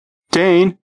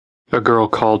Dane! A girl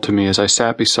called to me as I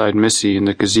sat beside Missy in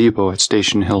the gazebo at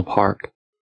Station Hill Park.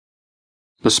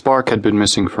 The spark had been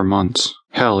missing for months,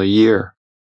 hell, a year,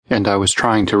 and I was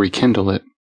trying to rekindle it.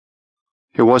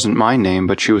 It wasn't my name,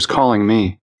 but she was calling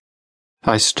me.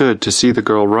 I stood to see the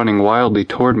girl running wildly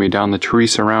toward me down the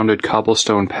tree-surrounded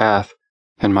cobblestone path,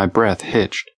 and my breath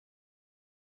hitched.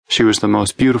 She was the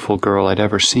most beautiful girl I'd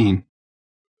ever seen.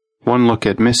 One look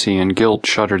at Missy and guilt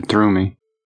shuddered through me.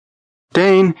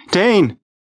 Dane! Dane!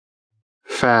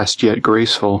 Fast yet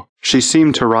graceful, she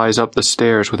seemed to rise up the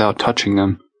stairs without touching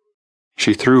them.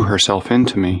 She threw herself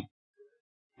into me,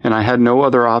 and I had no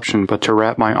other option but to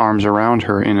wrap my arms around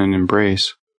her in an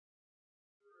embrace.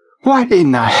 What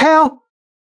in the hell?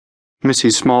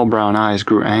 Missy's small brown eyes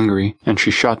grew angry, and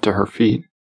she shot to her feet.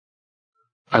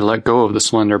 I let go of the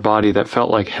slender body that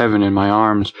felt like heaven in my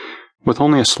arms, with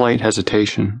only a slight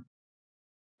hesitation.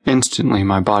 Instantly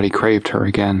my body craved her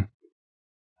again.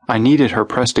 I needed her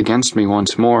pressed against me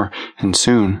once more, and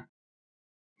soon.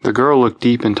 The girl looked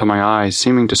deep into my eyes,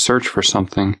 seeming to search for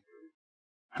something.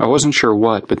 I wasn't sure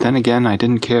what, but then again I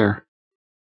didn't care.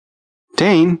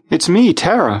 Dane, it's me,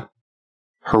 Tara.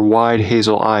 Her wide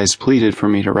hazel eyes pleaded for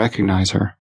me to recognize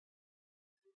her.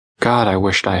 God, I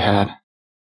wished I had.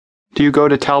 Do you go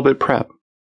to Talbot Prep?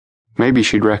 Maybe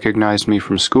she'd recognized me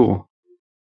from school.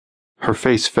 Her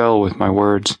face fell with my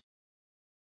words.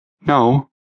 No.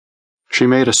 She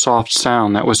made a soft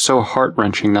sound that was so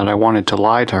heart-wrenching that I wanted to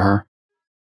lie to her.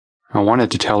 I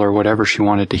wanted to tell her whatever she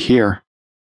wanted to hear.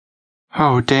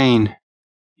 Oh, Dane,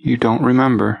 you don't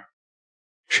remember.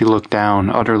 She looked down,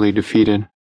 utterly defeated.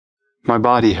 My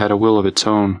body had a will of its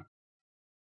own.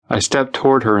 I stepped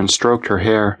toward her and stroked her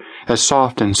hair, as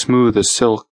soft and smooth as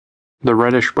silk. The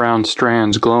reddish-brown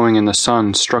strands glowing in the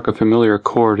sun struck a familiar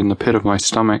chord in the pit of my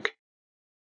stomach.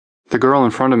 The girl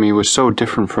in front of me was so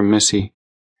different from Missy.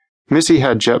 Missy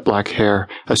had jet-black hair,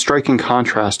 a striking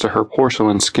contrast to her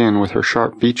porcelain skin with her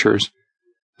sharp features.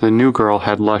 The new girl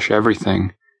had lush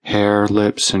everything, hair,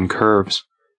 lips, and curves.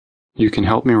 You can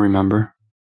help me remember?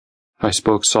 I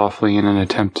spoke softly in an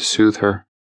attempt to soothe her.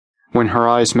 When her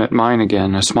eyes met mine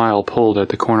again, a smile pulled at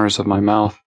the corners of my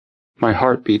mouth. My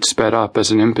heartbeat sped up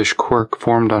as an impish quirk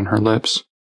formed on her lips.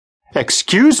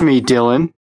 Excuse me,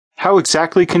 Dylan! How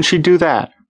exactly can she do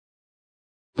that?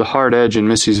 The hard edge in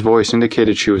Missy's voice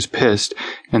indicated she was pissed,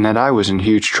 and that I was in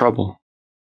huge trouble.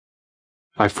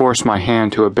 I forced my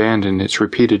hand to abandon its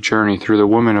repeated journey through the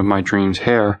woman of my dreams'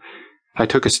 hair. I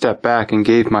took a step back and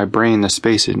gave my brain the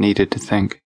space it needed to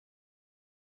think.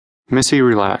 Missy,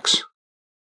 relax.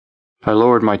 I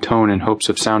lowered my tone in hopes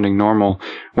of sounding normal,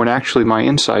 when actually my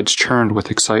insides churned with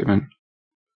excitement.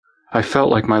 I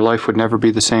felt like my life would never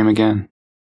be the same again.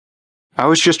 I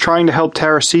was just trying to help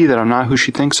Tara see that I'm not who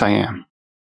she thinks I am.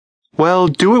 Well,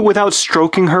 do it without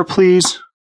stroking her, please.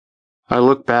 I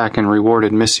looked back and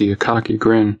rewarded Missy a cocky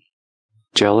grin.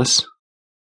 Jealous?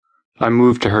 I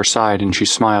moved to her side and she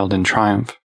smiled in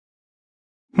triumph.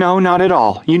 No, not at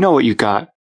all. You know what you got.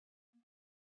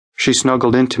 She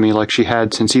snuggled into me like she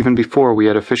had since even before we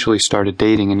had officially started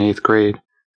dating in 8th grade.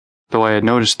 Though I had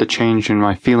noticed the change in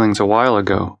my feelings a while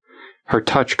ago, her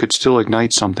touch could still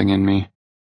ignite something in me.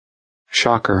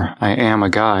 Shocker, I am a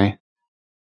guy.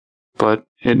 But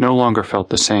it no longer felt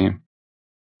the same.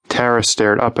 Tara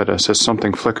stared up at us as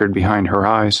something flickered behind her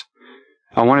eyes.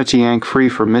 I wanted to yank free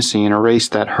from Missy and erase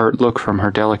that hurt look from her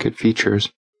delicate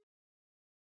features.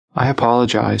 I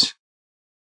apologize.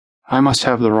 I must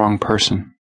have the wrong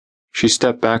person. She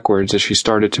stepped backwards as she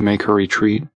started to make her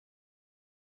retreat.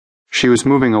 She was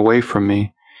moving away from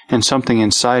me, and something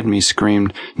inside me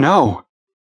screamed, No!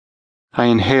 I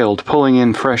inhaled, pulling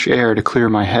in fresh air to clear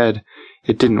my head.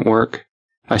 It didn't work.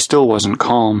 I still wasn't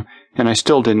calm, and I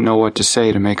still didn't know what to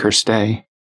say to make her stay.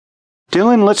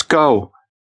 Dylan, let's go.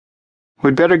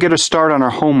 We'd better get a start on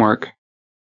our homework.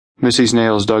 Missy's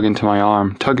nails dug into my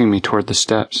arm, tugging me toward the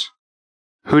steps.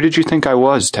 Who did you think I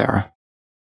was, Tara?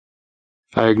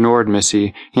 I ignored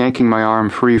Missy, yanking my arm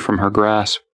free from her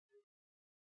grasp.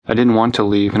 I didn't want to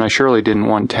leave, and I surely didn't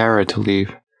want Tara to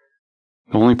leave.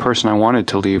 The only person I wanted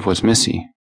to leave was Missy.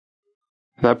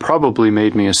 That probably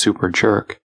made me a super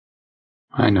jerk.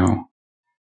 I know.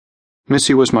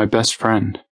 Missy was my best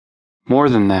friend. More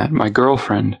than that, my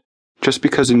girlfriend. Just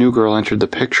because a new girl entered the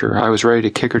picture, I was ready to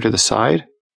kick her to the side?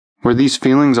 Were these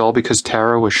feelings all because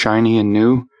Tara was shiny and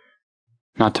new?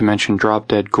 Not to mention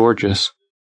drop-dead gorgeous.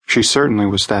 She certainly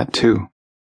was that too.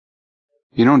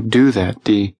 You don't do that,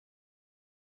 Dee.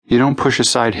 You don't push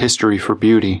aside history for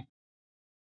beauty.